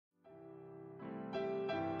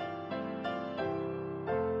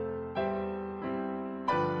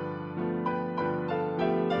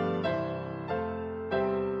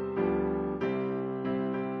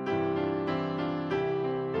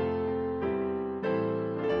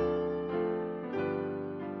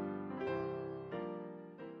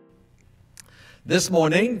This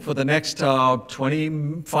morning, for the next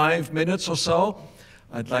 25 minutes or so,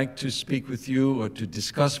 I'd like to speak with you or to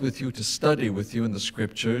discuss with you, to study with you in the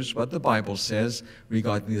Scriptures what the Bible says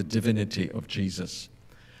regarding the divinity of Jesus.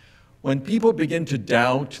 When people begin to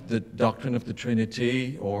doubt the doctrine of the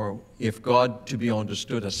Trinity, or if God to be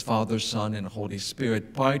understood as Father, Son, and Holy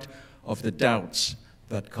Spirit, part of the doubts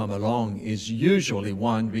that come along is usually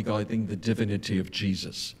one regarding the divinity of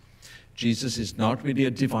Jesus. Jesus is not really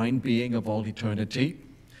a divine being of all eternity,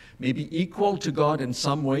 maybe equal to God in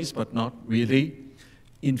some ways, but not really,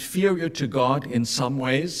 inferior to God in some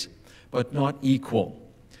ways, but not equal.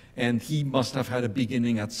 And he must have had a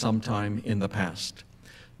beginning at some time in the past.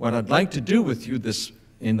 What I'd like to do with you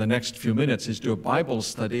in the next few minutes is do a Bible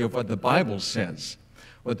study of what the Bible says,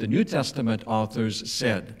 what the New Testament authors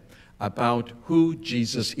said about who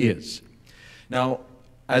Jesus is. Now,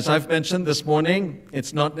 as I've mentioned this morning,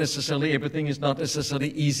 everything is not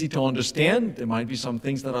necessarily easy to understand. There might be some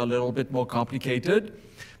things that are a little bit more complicated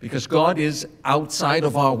because God is outside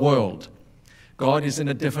of our world. God is in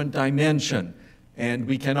a different dimension, and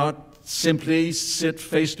we cannot simply sit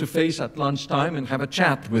face to face at lunchtime and have a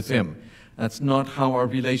chat with him. That's not how our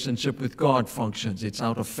relationship with God functions. It's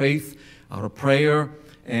out of faith, out of prayer,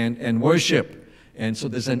 and worship. And so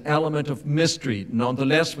there's an element of mystery.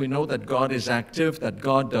 Nonetheless, we know that God is active, that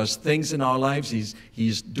God does things in our lives.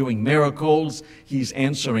 He's doing miracles. He's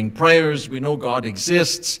answering prayers. We know God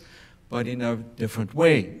exists, but in a different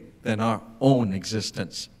way than our own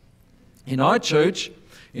existence. In our church,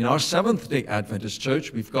 in our Seventh-day Adventist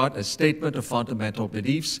church, we've got a statement of fundamental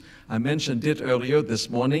beliefs. I mentioned it earlier this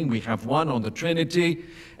morning. We have one on the Trinity.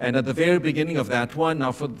 And at the very beginning of that one,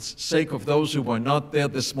 now for the sake of those who were not there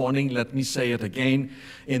this morning, let me say it again.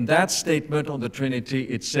 In that statement on the Trinity,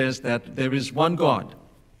 it says that there is one God,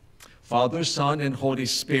 Father, Son, and Holy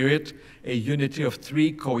Spirit, a unity of three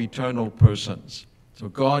co-eternal persons. So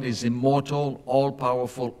God is immortal,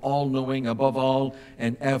 all-powerful, all-knowing, above all,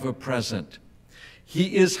 and ever-present.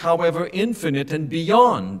 He is, however, infinite and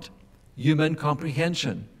beyond human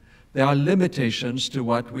comprehension. There are limitations to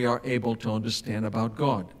what we are able to understand about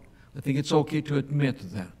God. I think it's okay to admit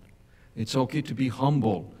that. It's okay to be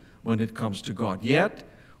humble when it comes to God. Yet,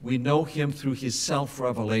 we know him through his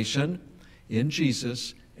self-revelation in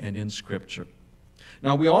Jesus and in Scripture.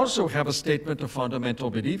 Now, we also have a statement of fundamental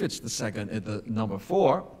belief. It's the number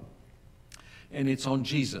 4, and it's on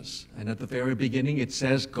Jesus. And at the very beginning, it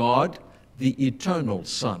says, God, the eternal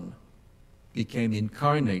Son, became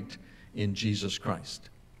incarnate in Jesus Christ.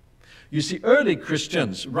 You see, early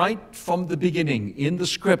Christians, right from the beginning in the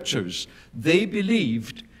Scriptures, they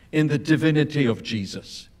believed in the divinity of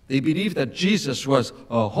Jesus. They believed that Jesus was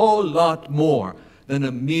a whole lot more than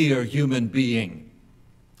a mere human being.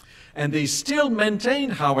 And they still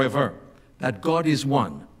maintained, however, that God is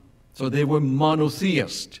one. So they were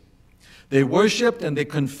monotheist. They worshipped and they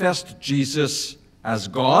confessed Jesus as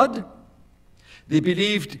God. They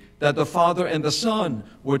believed that the Father and the Son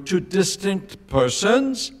were two distinct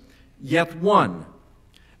persons, yet one.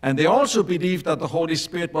 And they also believed that the Holy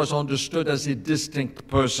Spirit was understood as a distinct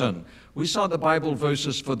person. We saw the Bible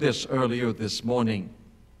verses for this earlier this morning.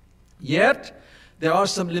 Yet, there are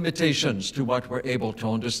some limitations to what we're able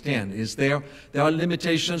to understand. There are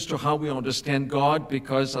limitations to how we understand God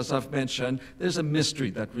because, as I've mentioned, there's a mystery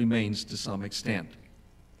that remains to some extent.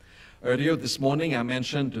 Earlier this morning, I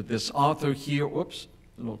mentioned this author here. Oops,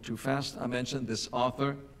 a little too fast. I mentioned this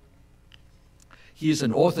author. He is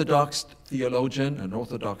an Orthodox theologian, an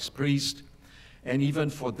Orthodox priest, and even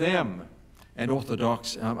for them, an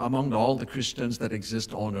Orthodox, among all the Christians that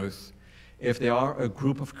exist on earth, if there are a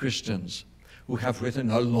group of Christians who have written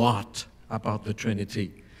a lot about the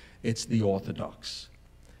Trinity, it's the Orthodox.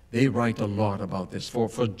 They write a lot about this for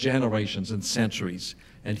generations and centuries.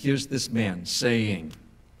 And here's this man saying,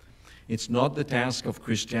 it's not the task of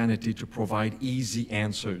Christianity to provide easy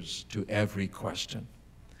answers to every question,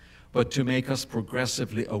 but to make us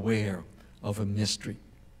progressively aware of a mystery.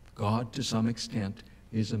 God, to some extent,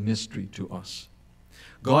 is a mystery to us.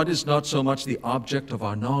 God is not so much the object of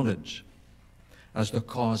our knowledge as the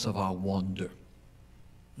cause of our wonder.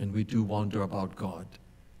 And we do wonder about God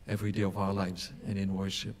every day of our lives and in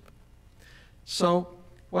worship. So,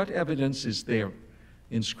 what evidence is there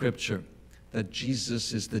in Scripture that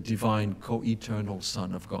Jesus is the divine, co-eternal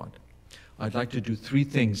Son of God? I'd like to do 3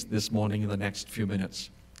 things this morning in the next few minutes.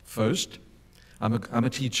 First, I'm a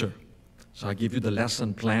teacher, so I give you the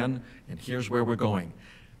lesson plan, and here's where we're going.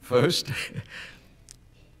 First,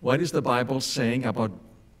 what is the Bible saying about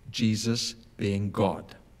Jesus being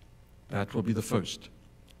God? That will be the first.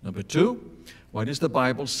 Number 2, what is the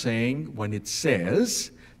Bible saying when it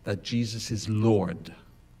says that Jesus is Lord?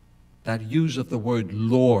 that use of the word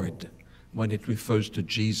Lord when it refers to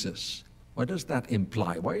Jesus? What does that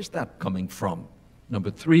imply? Where is that coming from? Number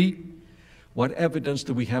 3, what evidence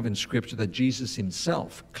do we have in Scripture that Jesus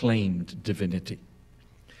himself claimed divinity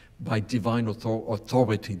by divine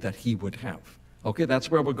authority that he would have? Okay, that's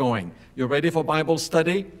where we're going. You ready for Bible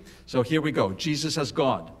study? So here we go. Jesus as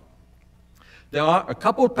God. There are a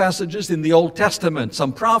couple passages in the Old Testament,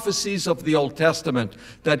 some prophecies of the Old Testament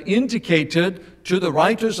that indicated to the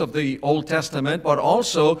writers of the Old Testament, but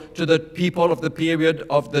also to the people of the period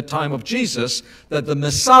of the time of Jesus, that the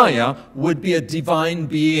Messiah would be a divine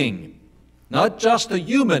being. Not just a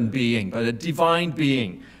human being, but a divine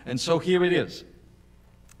being. And so here it is.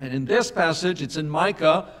 And in this passage, it's in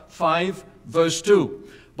Micah 5, verse 2.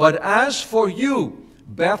 But as for you,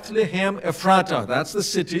 Bethlehem Ephratah, that's the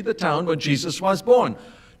city, the town where Jesus was born,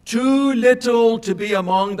 too little to be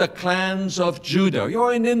among the clans of Judah.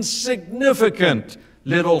 You're an insignificant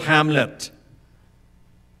little hamlet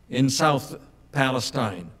in South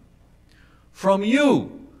Palestine. From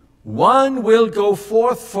you, one will go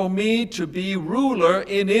forth for me to be ruler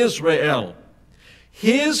in Israel.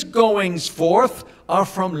 His goings forth are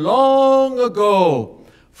from long ago,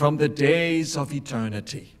 from the days of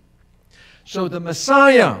eternity. So the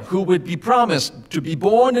Messiah who would be promised to be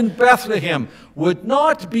born in Bethlehem would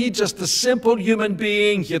not be just a simple human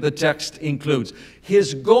being, here the text includes.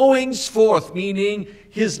 His goings forth, meaning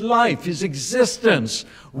his life, his existence,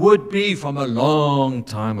 would be from a long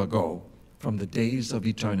time ago, from the days of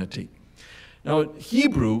eternity. Now,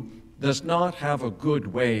 Hebrew does not have a good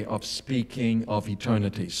way of speaking of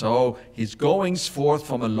eternity. So his goings forth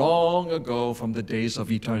from a long ago, from the days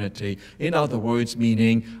of eternity. In other words,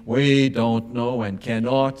 meaning we don't know and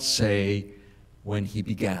cannot say when he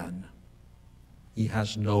began. He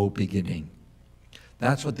has no beginning.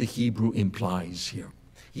 That's what the Hebrew implies here.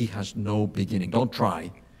 He has no beginning. Don't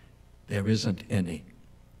try. There isn't any.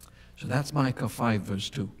 So that's Micah 5, verse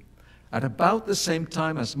 2. At about the same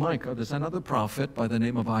time as Micah, there's another prophet by the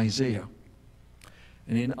name of Isaiah.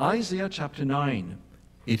 And in Isaiah chapter 9,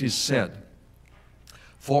 it is said,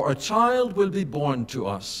 "For a child will be born to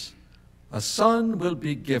us, a son will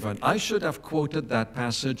be given." I should have quoted that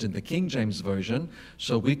passage in the King James Version,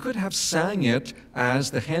 so we could have sang it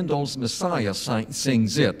as the Handel's Messiah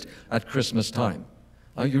sings it at Christmas time.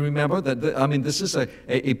 You remember that, this is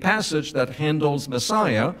a passage that Handel's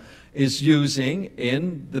Messiah is using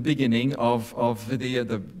in the beginning of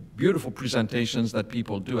the beautiful presentations that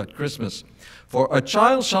people do at Christmas. "For a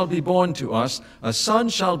child shall be born to us, a son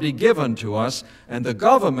shall be given to us, and the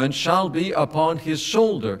government shall be upon his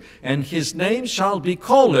shoulder, and his name shall be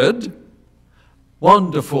called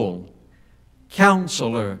Wonderful,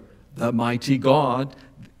 Counselor, the Mighty God,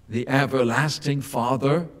 the Everlasting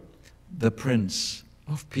Father, the Prince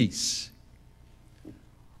of Peace."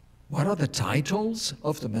 What are the titles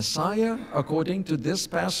of the Messiah according to this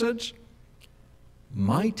passage?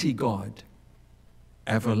 Mighty God,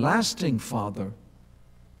 Everlasting Father,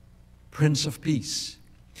 Prince of Peace.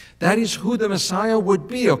 That is who the Messiah would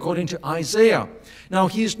be according to Isaiah. Now,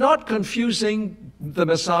 he's not confusing the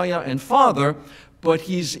Messiah and Father, but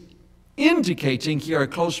he's indicating here a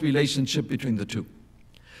close relationship between the two.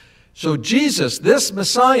 So Jesus, this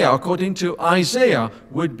Messiah, according to Isaiah,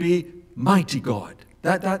 would be Mighty God.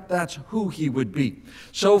 That's who he would be.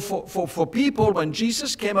 So for people, when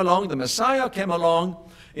Jesus came along, the Messiah came along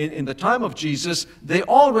in the time of Jesus, they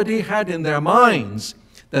already had in their minds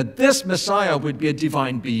that this Messiah would be a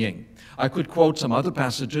divine being. I could quote some other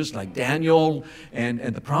passages like Daniel and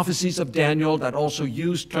the prophecies of Daniel that also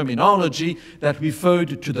used terminology that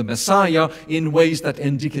referred to the Messiah in ways that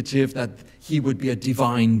indicative that he would be a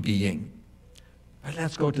divine being. But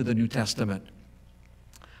let's go to the New Testament.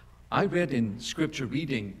 I read in scripture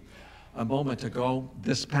reading a moment ago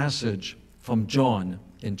this passage from John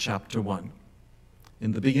in chapter 1.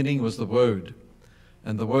 "In the beginning was the Word,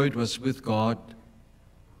 and the Word was with God,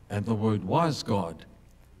 and the Word was God.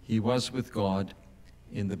 He was with God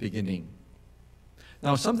in the beginning."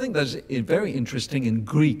 Now, something that's very interesting in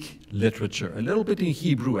Greek literature, a little bit in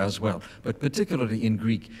Hebrew as well, but particularly in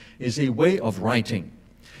Greek, is a way of writing.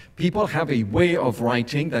 People have a way of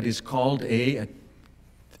writing that is called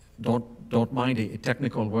don't mind a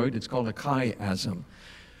technical word, it's called a chiasm.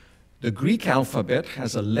 The Greek alphabet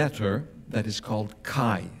has a letter that is called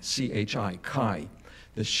chi, C-H-I, chi.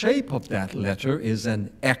 The shape of that letter is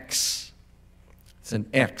an X. It's an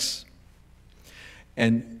X.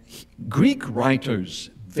 And Greek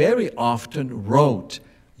writers very often wrote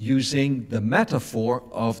using the metaphor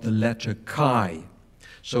of the letter chi.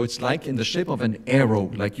 So it's like in the shape of an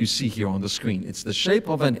arrow, like you see here on the screen. It's the shape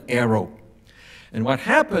of an arrow. And what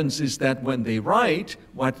happens is that when they write,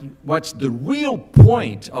 what's the real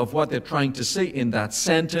point of what they're trying to say in that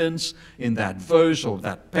sentence, in that verse, or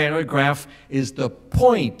that paragraph, is the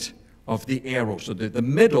point of the arrow, so the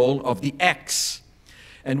middle of the X.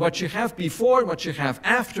 And what you have before and what you have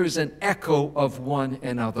after is an echo of one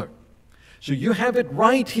another. So you have it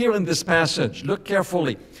right here in this passage. Look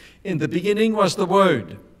carefully. In the beginning was the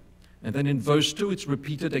Word. And then in verse 2, it's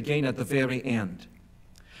repeated again at the very end.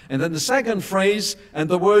 And then the second phrase, and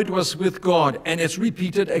the Word was with God. And it's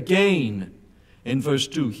repeated again in verse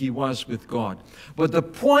 2. He was with God. But the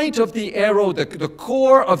point of the arrow, the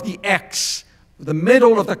core of the X, the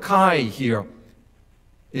middle of the chi here,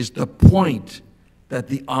 is the point that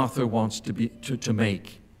the author wants to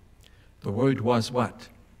make. The Word was what?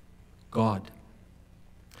 God.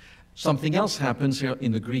 Something else happens here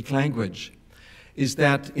in the Greek language, is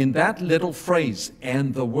that in that little phrase,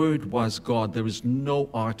 and the Word was God, there is no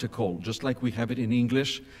article. Just like we have it in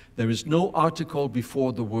English, there is no article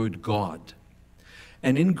before the word God.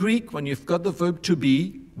 And in Greek, when you've got the verb to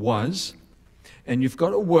be, was, and you've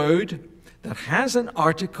got a word that has an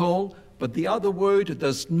article, but the other word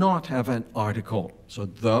does not have an article. So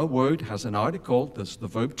the word has an article, that's the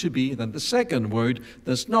verb to be, then the second word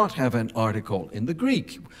does not have an article. In the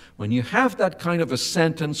Greek, when you have that kind of a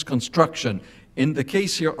sentence construction, in the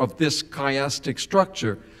case here of this chiastic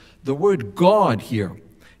structure, the word God here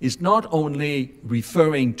is not only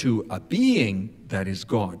referring to a being that is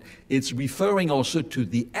God, it's referring also to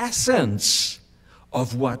the essence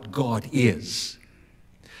of what God is.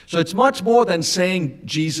 So it's much more than saying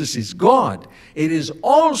Jesus is God. It is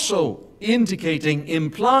also indicating,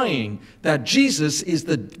 implying that Jesus is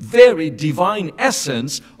the very divine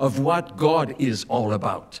essence of what God is all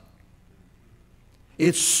about.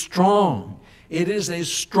 It's strong. It is a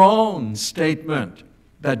strong statement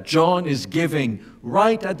that John is giving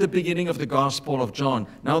right at the beginning of the Gospel of John.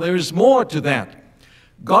 Now there is more to that.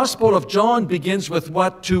 Gospel of John begins with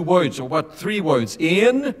what two words, or what three words?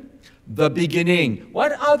 In the beginning.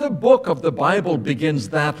 What other book of the Bible begins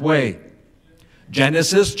that way?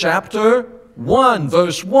 Genesis chapter 1,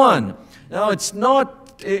 verse 1. Now it's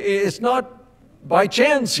not by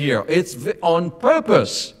chance here. It's on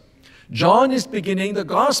purpose. John is beginning the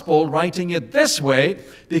gospel writing it this way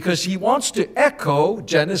because he wants to echo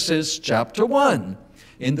Genesis chapter 1.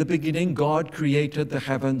 In the beginning, God created the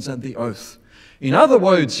heavens and the earth. In other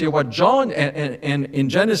words, here what John, and in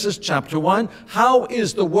Genesis chapter 1, how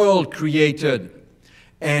is the world created?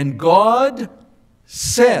 And God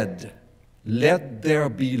said, let there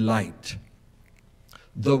be light.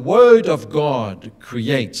 The Word of God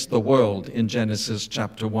creates the world in Genesis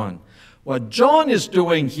chapter 1. What John is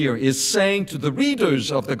doing here is saying to the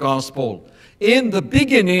readers of the gospel, in the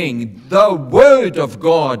beginning, the Word of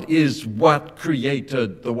God is what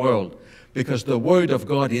created the world. Because the Word of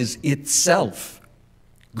God is itself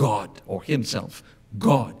God, or Himself,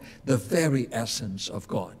 God, the very essence of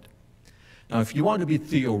God. Now, if you want to be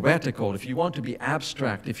theoretical, if you want to be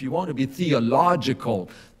abstract, if you want to be theological,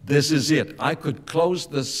 this is it. I could close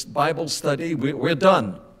this Bible study. We're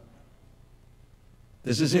done.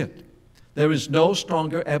 This is it. There is no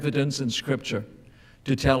stronger evidence in Scripture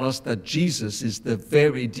to tell us that Jesus is the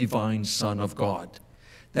very divine Son of God,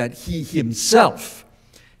 that He Himself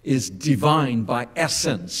is divine by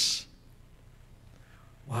essence.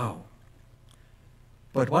 Wow.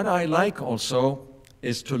 But what I like also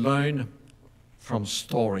is to learn from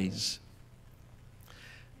stories.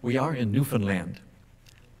 We are in Newfoundland.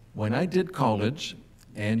 When I did college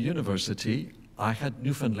and university, I had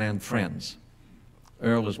Newfoundland friends.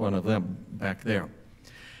 Earl is one of them back there.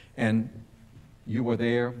 And you were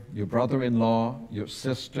there, your brother-in-law, your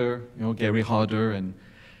sister, Gary Hodder, and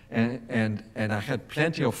I had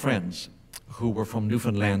plenty of friends who were from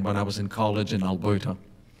Newfoundland when I was in college in Alberta.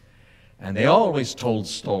 And they always told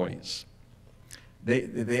stories.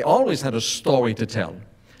 They always had a story to tell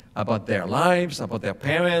about their lives, about their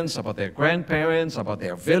parents, about their grandparents, about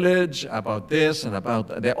their village, about this and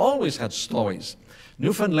about... They always had stories.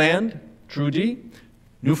 Newfoundland, Trudy,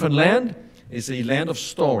 Newfoundland is a land of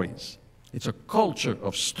stories. It's a culture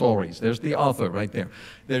of stories. There's the author right there.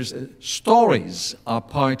 Stories are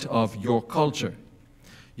part of your culture.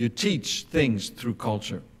 You teach things through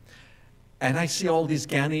culture. And I see all these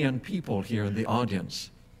Ghanaian people here in the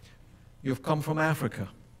audience. You've come from Africa.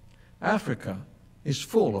 Africa is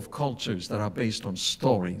full of cultures that are based on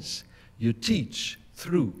stories. You teach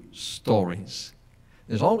through stories.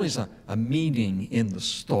 There's always a meaning in the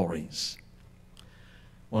stories.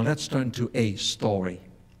 Well, let's turn to a story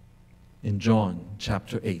in John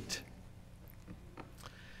chapter 8.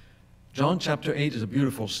 John chapter 8 is a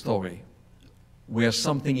beautiful story where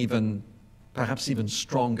something even perhaps even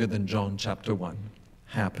stronger than John chapter 1,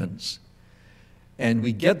 happens. And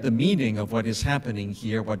we get the meaning of what is happening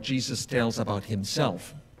here, what Jesus tells about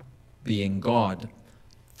himself being God,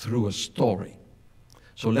 through a story.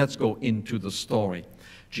 So let's go into the story.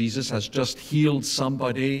 Jesus has just healed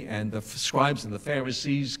somebody, and the scribes and the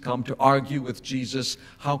Pharisees come to argue with Jesus.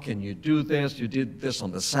 How can you do this? You did this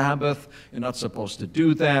on the Sabbath. You're not supposed to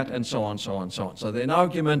do that, and so on, so on, so on. So the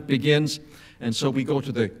argument begins, and so we go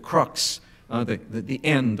to the crux, the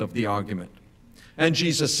end of the argument. And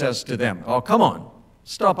Jesus says to them, oh, come on,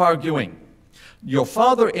 stop arguing. Your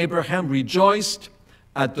father Abraham rejoiced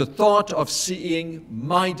at the thought of seeing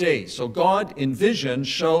my day. So God in vision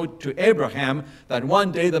showed to Abraham that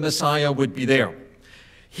one day the Messiah would be there.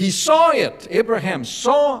 He saw it. Abraham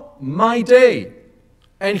saw my day,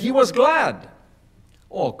 and he was glad.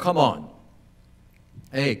 Oh, come on.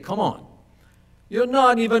 Hey, come on. You're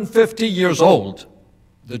not even 50 years old,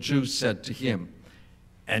 the Jews said to him.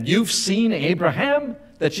 And you've seen Abraham?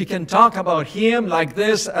 That you can talk about him like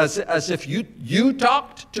this as if you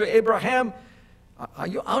talked to Abraham? Are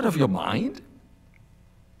you out of your mind?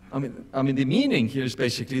 I mean, the meaning here is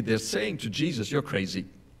basically they're saying to Jesus, you're crazy.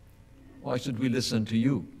 Why should we listen to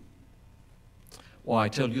you? Well, I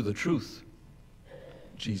tell you the truth.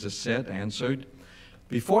 Jesus answered,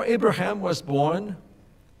 before Abraham was born,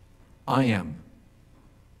 I am.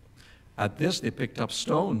 At this, they picked up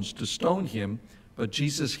stones to stone him, but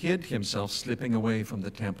Jesus hid himself, slipping away from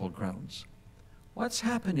the temple grounds. What's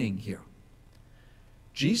happening here?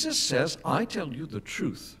 Jesus says, I tell you the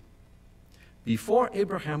truth. Before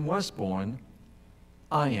Abraham was born,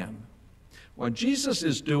 I am. What Jesus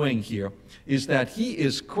is doing here is that he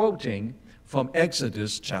is quoting from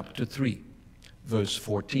Exodus chapter 3, verse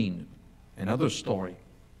 14, another story.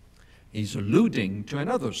 He's alluding to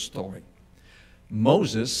another story.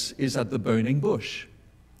 Moses is at the burning bush,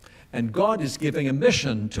 and God is giving a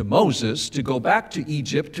mission to Moses to go back to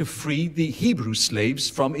Egypt to free the Hebrew slaves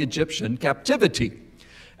from Egyptian captivity.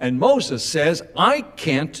 And Moses says, I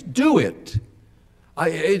can't do it.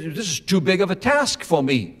 This is too big of a task for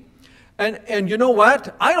me. And you know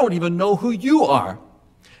what? I don't even know who you are.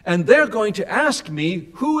 And they're going to ask me,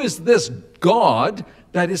 who is this God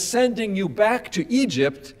that is sending you back to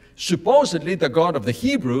Egypt, supposedly the God of the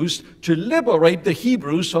Hebrews, to liberate the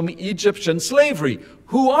Hebrews from Egyptian slavery?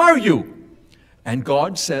 Who are you? And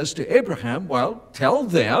God says to Abraham, well, tell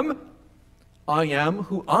them, I am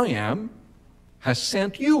who I am has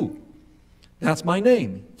sent you. That's my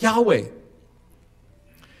name, Yahweh.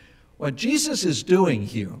 What Jesus is doing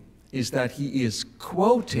here is that he is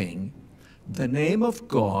quoting the name of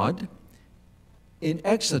God in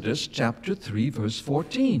Exodus chapter 3, verse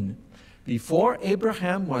 14. Before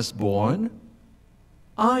Abraham was born,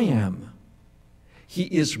 I am. He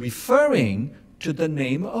is referring to the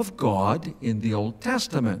name of God in the Old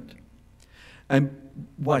Testament. And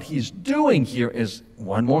what he's doing here is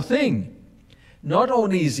one more thing. Not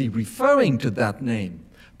only is he referring to that name,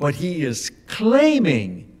 but he is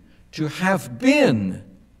claiming to have been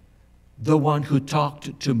the one who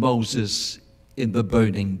talked to Moses in the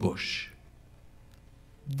burning bush.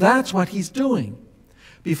 That's what he's doing.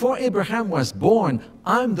 Before Abraham was born,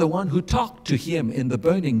 I'm the one who talked to him in the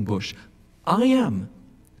burning bush. I am.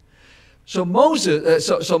 So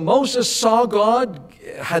Moses saw God,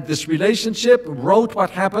 had this relationship, wrote what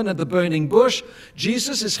happened at the burning bush.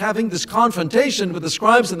 Jesus is having this confrontation with the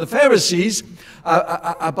scribes and the Pharisees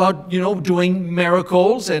about, doing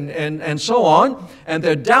miracles and so on. And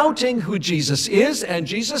they're doubting who Jesus is. And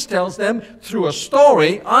Jesus tells them through a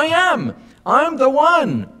story, I am. I'm the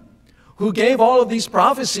one who gave all of these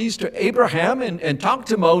prophecies to Abraham and talked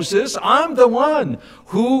to Moses. I'm the one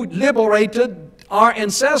who liberated our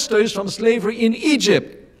ancestors from slavery in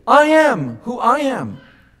Egypt. I am who I am.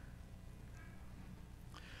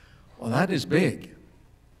 Well, that is big.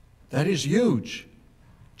 That is huge.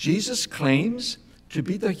 Jesus claims to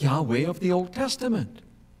be the Yahweh of the Old Testament.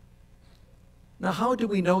 Now, how do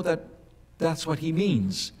we know that that's what he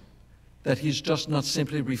means? That he's just not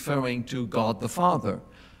simply referring to God the Father.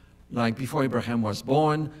 Like before Abraham was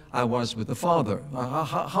born, I was with the Father.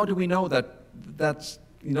 How do we know that that's,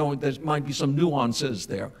 there might be some nuances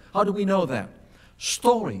there? How do we know that?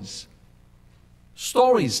 Stories.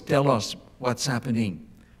 Stories tell us what's happening.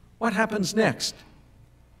 What happens next?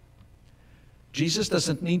 Jesus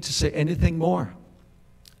doesn't need to say anything more.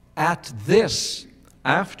 At this,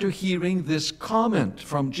 after hearing this comment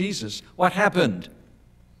from Jesus, what happened?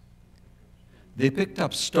 They picked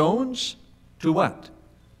up stones to what?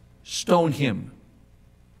 Stone him.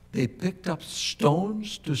 They picked up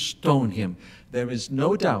stones to stone him. There is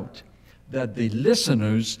no doubt that the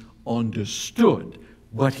listeners understood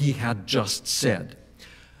what he had just said.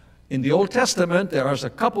 In the Old Testament, there are a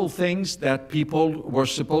couple things that people were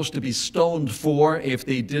supposed to be stoned for if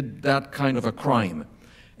they did that kind of a crime.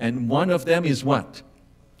 And one of them is what?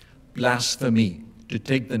 Blasphemy, to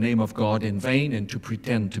take the name of God in vain and to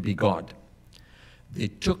pretend to be God. They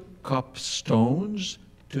took up stones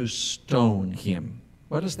to stone him.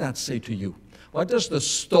 What does that say to you? What does the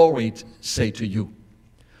story say to you?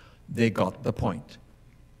 They got the point.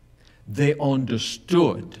 They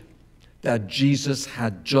understood that Jesus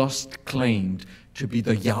had just claimed to be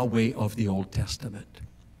the Yahweh of the Old Testament.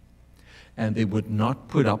 And they would not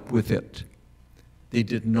put up with it. They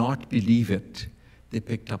did not believe it. They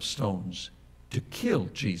picked up stones to kill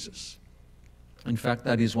Jesus. In fact,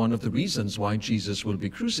 that is one of the reasons why Jesus will be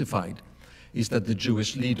crucified, is that the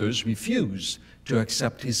Jewish leaders refuse to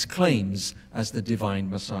accept his claims as the divine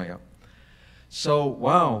Messiah. So,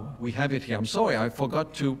 wow, we have it here. I'm sorry, I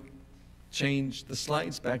forgot to change the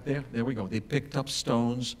slides back there. There we go. They picked up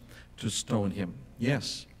stones to stone him.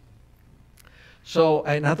 Yes. So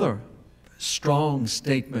another strong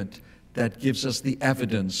statement that gives us the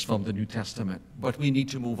evidence from the New Testament. But we need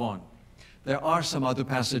to move on. There are some other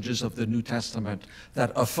passages of the New Testament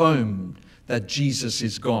that affirm that Jesus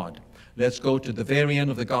is God. Let's go to the very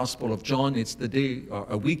end of the Gospel of John. It's the day,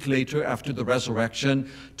 a week later after the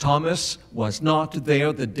resurrection. Thomas was not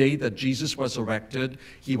there the day that Jesus was resurrected.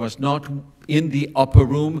 He was not in the upper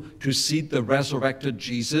room to see the resurrected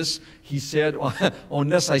Jesus. He said,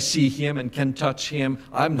 unless I see him and can touch him,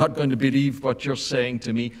 I'm not going to believe what you're saying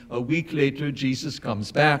to me. A week later, Jesus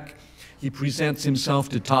comes back. He presents himself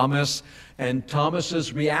to Thomas, and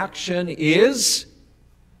Thomas's reaction is,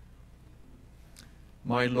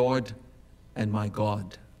 "My Lord and my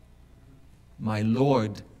God." My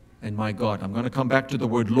Lord and my God. I'm going to come back to the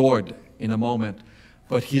word Lord in a moment.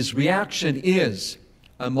 But his reaction is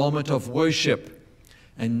a moment of worship.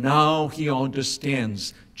 And now he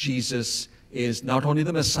understands Jesus is not only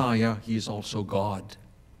the Messiah, he is also God.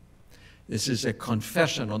 This is a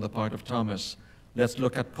confession on the part of Thomas. Let's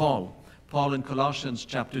look at Paul. Paul in Colossians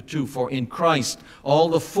chapter 2, "For in Christ all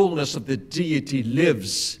the fullness of the deity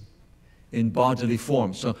lives in bodily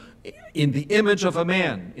form." So in the image of a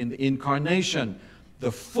man, in the incarnation,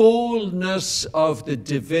 the fullness of the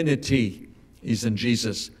divinity is in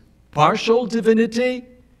Jesus. Partial divinity,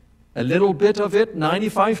 a little bit of it,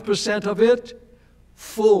 95% of it.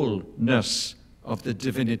 Fullness of the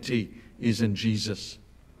divinity is in Jesus.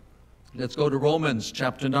 Let's go to Romans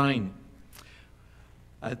chapter 9.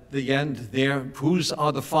 At the end there, whose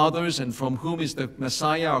are the fathers and from whom is the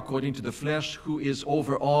Messiah according to the flesh, who is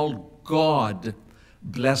over all God,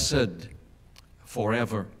 blessed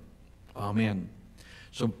forever. Amen.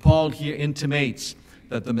 So Paul here intimates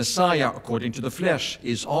that the Messiah according to the flesh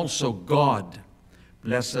is also God,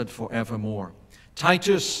 blessed forevermore.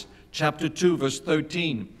 Titus chapter 2 verse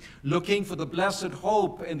 13, "Looking for the blessed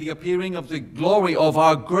hope and the appearing of the glory of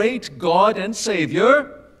our great God and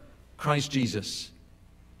Savior, Christ Jesus."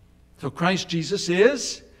 So Christ Jesus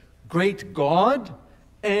is great God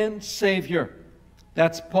and Savior.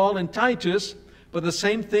 That's Paul and Titus, but the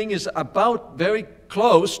same thing is about very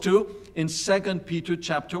close to in 2 Peter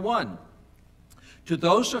chapter 1. "To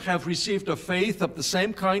those who have received a faith of the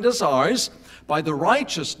same kind as ours, by the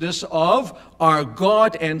righteousness of our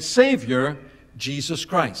God and Savior, Jesus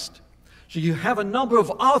Christ." So you have a number of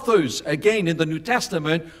authors, again, in the New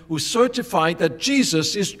Testament who certify that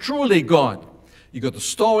Jesus is truly God. You got the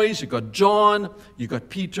stories, you got John, you got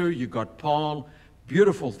Peter, you got Paul.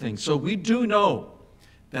 Beautiful things. So we do know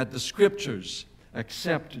that the Scriptures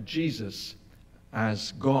accept Jesus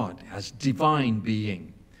as God, as divine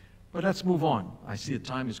being. But let's move on. I see the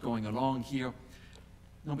time is going along here.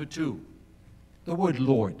 Number 2, the word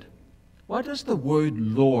Lord. What does the word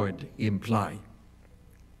Lord imply?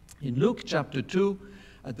 In Luke chapter 2,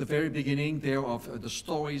 at the very beginning there of the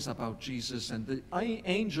stories about Jesus, and the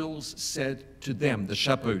angels said to them, the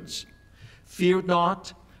shepherds, "Fear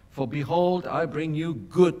not, for behold, I bring you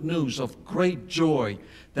good news of great joy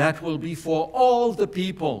that will be for all the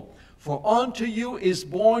people. For unto you is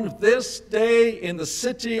born this day in the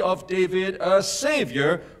city of David a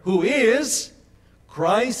Savior, who is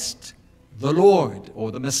Christ the Lord,"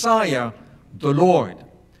 or the Messiah, the Lord.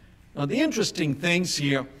 Now the interesting things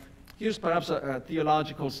here, here's perhaps a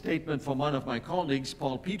theological statement from one of my colleagues,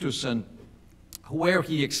 Paul Peterson, where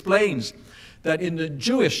he explains that in the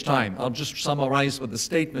Jewish time, I'll just summarize what the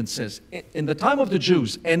statement says, in the time of the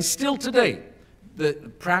Jews, and still today, the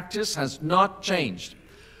practice has not changed.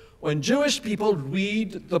 When Jewish people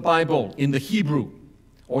read the Bible in the Hebrew,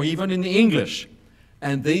 or even in the English,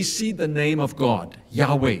 and they see the name of God,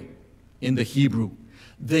 Yahweh, in the Hebrew,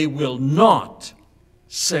 they will not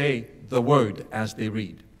say the word as they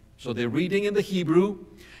read. So they're reading in the Hebrew,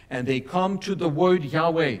 and they come to the word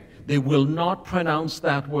Yahweh. They will not pronounce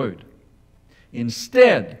that word.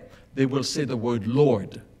 Instead, they will say the word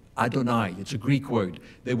Lord, Adonai. It's a Greek word.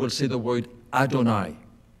 They will say the word Adonai.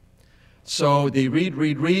 So they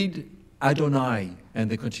read, Adonai,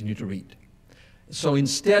 and they continue to read. So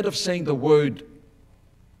instead of saying the word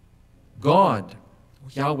God,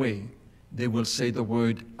 Yahweh, they will say the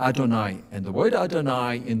word Adonai. And the word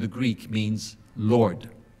Adonai in the Greek means Lord.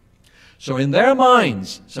 So in their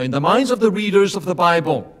minds, so in the minds of the readers of the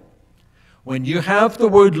Bible, when you have the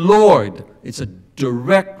word Lord, it's a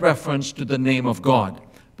direct reference to the name of God,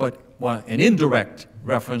 but an indirect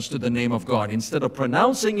reference to the name of God. Instead of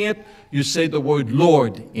pronouncing it, you say the word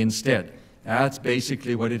Lord instead. That's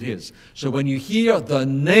basically what it is. So when you hear the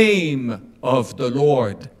name of the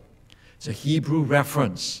Lord, it's a Hebrew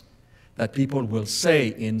reference that people will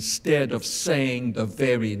say instead of saying the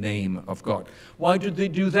very name of God. Why do they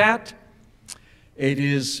do that? It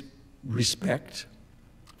is respect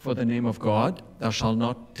for the name of God. Thou shalt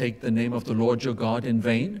not take the name of the Lord your God in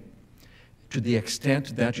vain, to the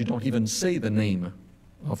extent that you don't even say the name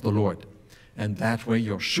of the Lord. And that way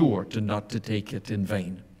you're sure not to take it in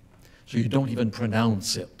vain. So you don't even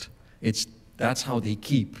pronounce it. That's how they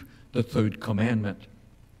keep the third commandment.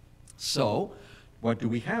 So, what do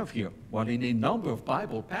we have here? Well, in a number of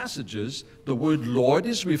Bible passages, the word Lord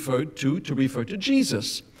is referred to refer to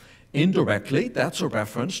Jesus. Indirectly, that's a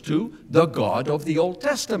reference to the God of the Old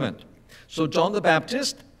Testament. So John the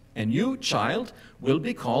Baptist, and you, child, will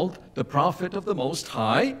be called the prophet of the Most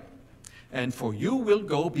High, and for you will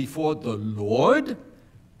go before the Lord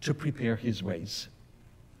to prepare his ways.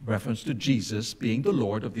 Reference to Jesus being the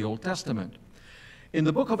Lord of the Old Testament. In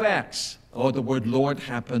the book of Acts, the word Lord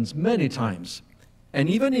happens many times, and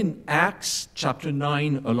even in Acts chapter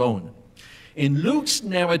 9 alone. In Luke's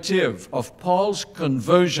narrative of Paul's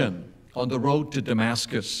conversion on the road to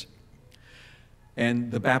Damascus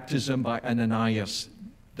and the baptism by Ananias,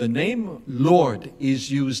 the name Lord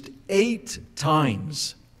is used 8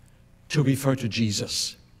 times to refer to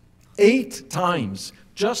Jesus. 8 times,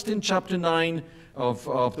 just in chapter 9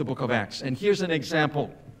 of the book of Acts. And here's an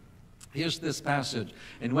example. Here's this passage.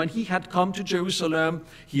 And when he had come to Jerusalem,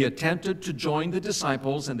 he attempted to join the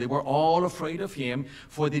disciples, and they were all afraid of him,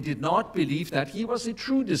 for they did not believe that he was a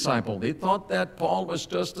true disciple. They thought that Paul was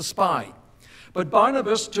just a spy. But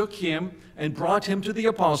Barnabas took him and brought him to the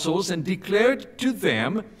apostles and declared to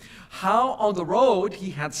them how on the road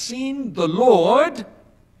he had seen the Lord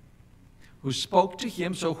who spoke to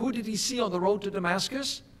him. So who did he see on the road to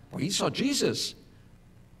Damascus? Well, he saw Jesus.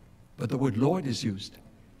 But the word Lord is used.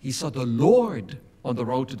 He saw the Lord on the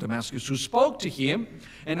road to Damascus who spoke to him,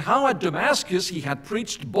 and how at Damascus he had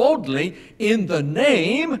preached boldly in the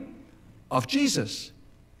name of Jesus,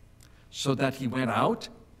 so that he went out,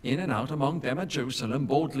 in and out among them at Jerusalem,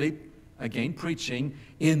 boldly, again preaching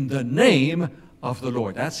in the name of the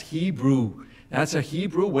Lord. That's Hebrew. That's a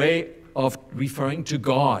Hebrew way of referring to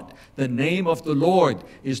God. The name of the Lord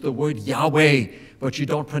is the word Yahweh, but you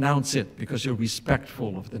don't pronounce it because you're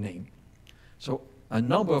respectful of the name. So a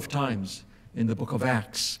number of times in the book of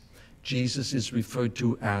Acts, Jesus is referred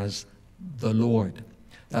to as the Lord.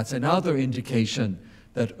 That's another indication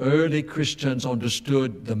that early Christians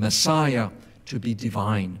understood the Messiah to be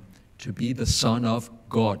divine, to be the Son of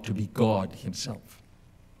God, to be God himself.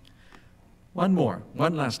 One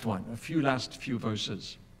last one, last few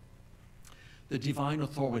verses. The divine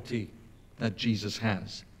authority that Jesus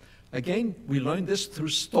has. Again, we learn this through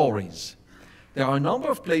stories. There are a number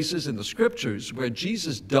of places in the scriptures where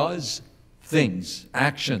Jesus does things,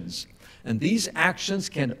 actions, and these actions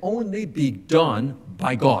can only be done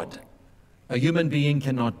by God. A human being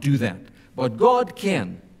cannot do that, but God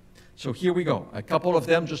can. So here we go. A couple of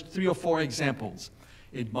them, just 3 or 4 examples.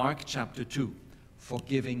 In Mark chapter 2,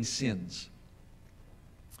 forgiving sins.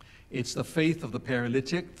 It's the faith of the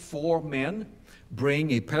paralytic. 4 men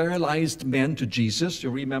bring a paralyzed man to Jesus. You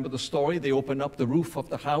remember the story? They open up the roof of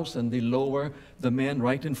the house and they lower the man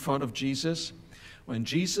right in front of Jesus. When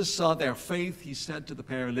Jesus saw their faith, he said to the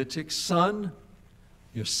paralytic, "Son,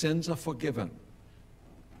 your sins are forgiven."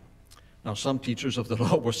 Now, some teachers of the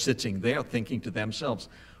law were sitting there thinking to themselves,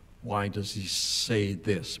 why does he say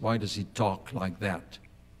this? Why does he talk like that?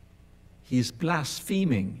 He's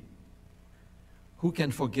blaspheming. Who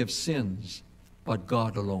can forgive sins but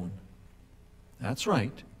God alone? That's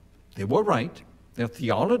right. They were right. Their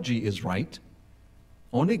theology is right.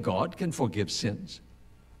 Only God can forgive sins.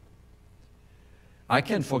 I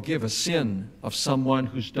can forgive a sin of someone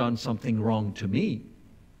who's done something wrong to me,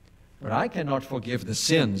 but I cannot forgive the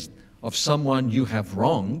sins of someone you have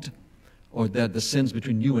wronged. or the sins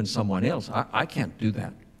between you and someone else. I can't do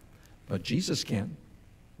that. But Jesus can.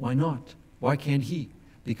 Why not? Why can't he?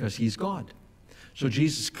 Because he's God. So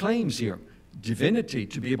Jesus claims here divinity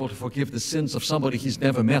to be able to forgive the sins of somebody he's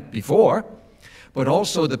never met before, but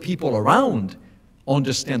also the people around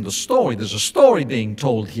understand the story. There's a story being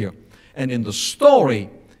told here. And in the story,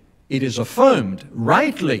 it is affirmed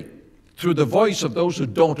rightly through the voice of those who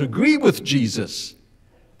don't agree with Jesus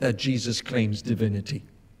that Jesus claims divinity.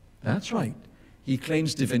 That's right. He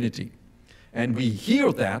claims divinity. And we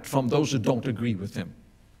hear that from those who don't agree with him.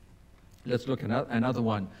 Let's look at another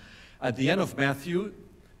one. At the end of Matthew,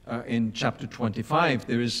 in chapter 25,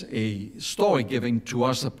 there is a story giving to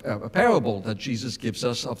us a parable that Jesus gives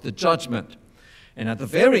us of the judgment. And at the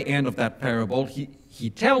very end of that parable, he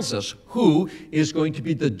tells us who is going to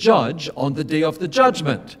be the judge on the day of the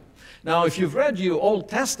judgment. Now, if you've read your Old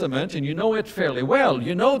Testament and you know it fairly well,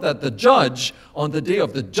 you know that the judge on the day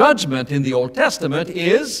of the judgment in the Old Testament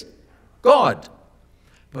is God.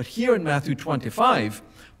 But here in Matthew 25,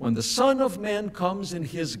 when the Son of Man comes in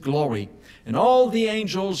his glory, and all the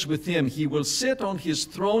angels with him, he will sit on his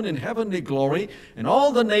throne in heavenly glory, and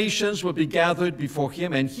all the nations will be gathered before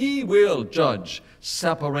him, and he will judge,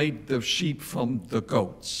 separate the sheep from the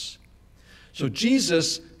goats. So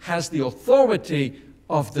Jesus has the authority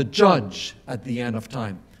of the judge at the end of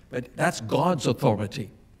time. But that's God's authority.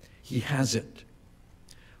 He has it.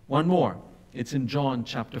 One more. It's in John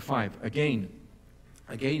chapter 5. Again,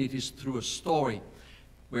 it is through a story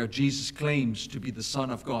where Jesus claims to be the Son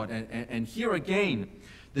of God. And here again,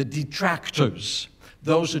 the detractors,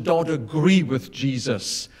 those who don't agree with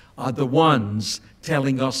Jesus, are the ones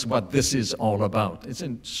telling us what this is all about. It's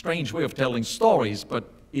a strange way of telling stories,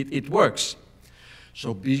 but it works.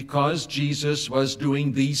 So because Jesus was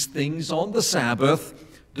doing these things on the Sabbath,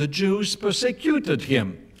 the Jews persecuted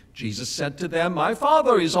him. Jesus said to them, "My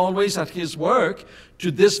Father is always at his work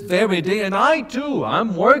to this very day, and I too,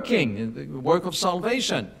 I'm working in the work of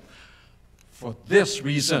salvation." For this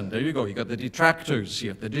reason, there you go, you got the detractors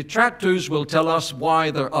here. The detractors will tell us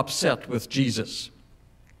why they're upset with Jesus.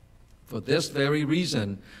 For this very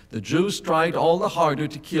reason, the Jews tried all the harder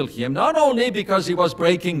to kill him, not only because he was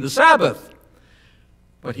breaking the Sabbath,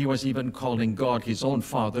 but he was even calling God his own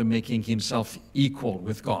Father, making himself equal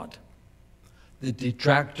with God. The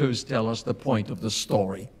detractors tell us the point of the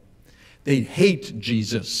story. They hate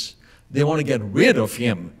Jesus. They want to get rid of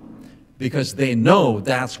him because they know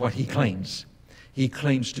that's what he claims. He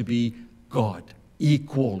claims to be God,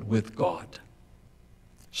 equal with God.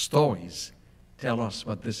 Stories tell us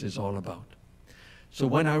what this is all about. So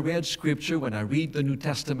when I read Scripture, when I read the New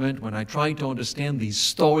Testament, when I try to understand these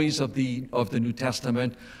stories of the New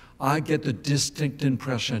Testament, I get the distinct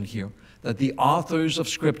impression here that the authors of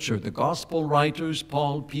Scripture, the Gospel writers,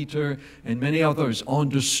 Paul, Peter, and many others,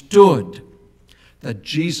 understood that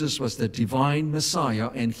Jesus was the divine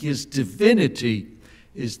Messiah and his divinity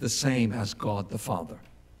is the same as God the Father.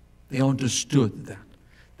 They understood that.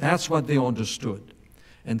 That's what they understood.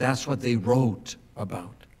 And that's what they wrote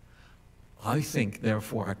about. I think,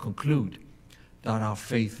 therefore, I conclude that our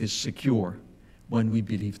faith is secure when we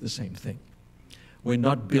believe the same thing. We're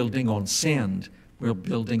not building on sand. We're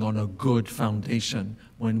building on a good foundation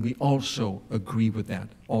when we also agree with that,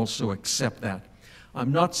 also accept that.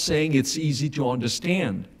 I'm not saying it's easy to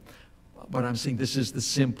understand, but I'm saying this is the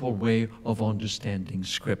simple way of understanding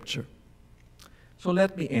Scripture. So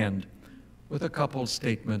let me end with a couple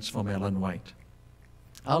statements from Ellen White.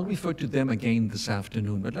 I'll refer to them again this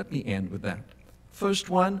afternoon, but let me end with that.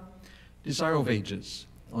 First one, Desire of Ages,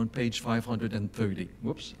 on page 530.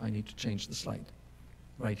 Whoops, I need to change the slide.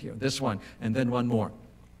 Right here, this one, and then one more.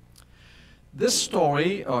 This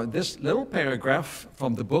story, or this little paragraph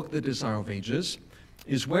from the book, The Desire of Ages,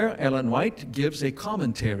 is where Ellen White gives a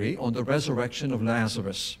commentary on the resurrection of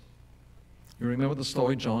Lazarus. You remember the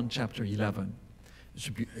story, John chapter 11.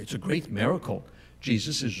 It's a great miracle.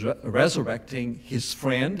 Jesus is resurrecting his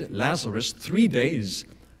friend Lazarus 3 days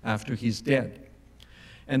after he's dead.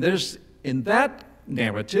 And there's, in that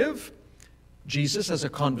narrative, Jesus has a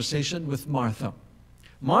conversation with Martha.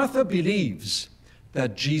 Martha believes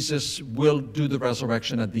that Jesus will do the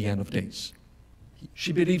resurrection at the end of days.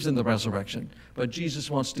 She believes in the resurrection, but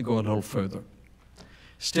Jesus wants to go a little further.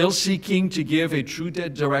 Still seeking to give a true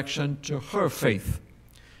direction to her faith,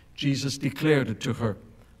 Jesus declared it to her,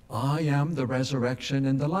 "I am the resurrection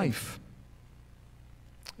and the life."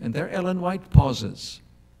 And there Ellen White pauses,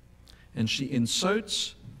 and she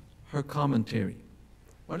inserts her commentary.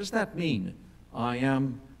 What does that mean? I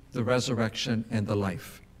am the resurrection and the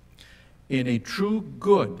life. In a true,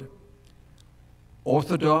 good,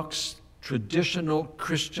 orthodox, traditional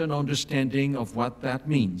Christian understanding of what that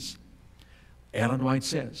means, Ellen White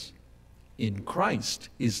says, in Christ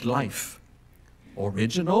is life,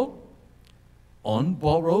 original,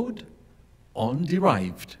 unborrowed,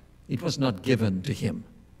 underived. It was not given to him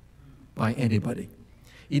by anybody.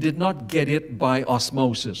 He did not get it by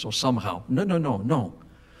osmosis or somehow. No, no, no, no.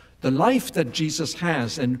 The life that Jesus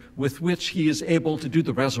has and with which he is able to do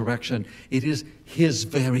the resurrection, it is his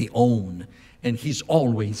very own, and he's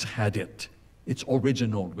always had it. It's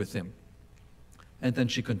original with him. And then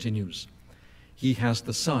she continues, he has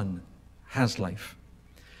the Son, has life.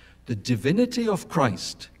 The divinity of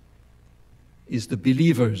Christ is the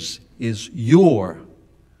believer's, is your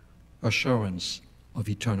assurance of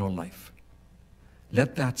eternal life.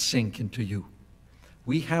 Let that sink into you.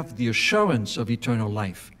 We have the assurance of eternal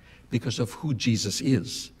life because of who Jesus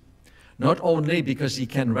is. Not only because he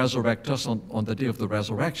can resurrect us on the day of the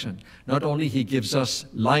resurrection, not only he gives us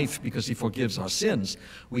life because he forgives our sins,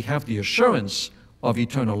 we have the assurance of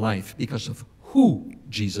eternal life because of who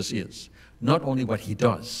Jesus is. Not only what he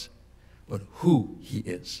does, but who he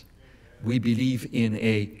is. We believe in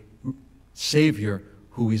a Savior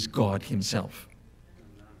who is God himself.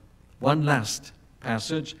 One last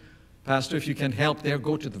passage. Pastor, if you can help there,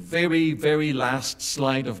 go to the very, very last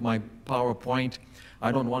slide of my PowerPoint.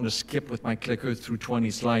 I don't want to skip with my clicker through 20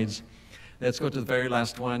 slides. Let's go to the very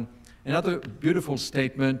last one. Another beautiful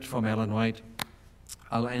statement from Ellen White.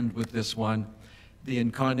 I'll end with this one. The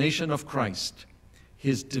incarnation of Christ,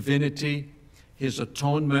 his divinity, his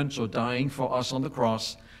atonement, or dying for us on the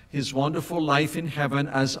cross, his wonderful life in heaven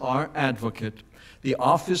as our advocate, the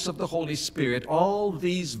office of the Holy Spirit, all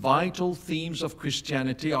these vital themes of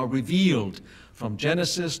Christianity are revealed from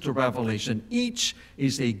Genesis to Revelation. Each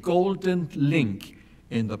is a golden link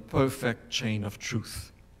in the perfect chain of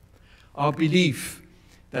truth. Our belief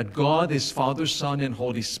that God is Father, Son, and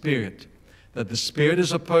Holy Spirit, that the Spirit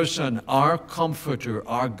is a person, our comforter,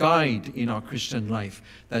 our guide in our Christian life,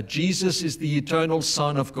 that Jesus is the eternal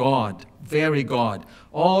Son of God, very God.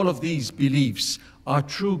 All of these beliefs are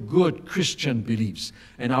true, good Christian beliefs,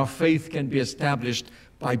 and our faith can be established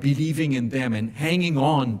by believing in them and hanging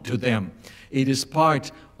on to them. It is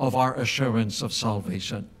part of our assurance of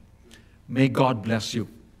salvation. May God bless you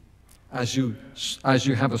as you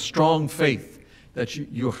have a strong faith that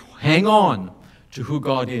you hang on to who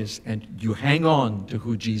God is and you hang on to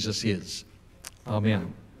who Jesus is.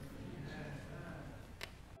 Amen.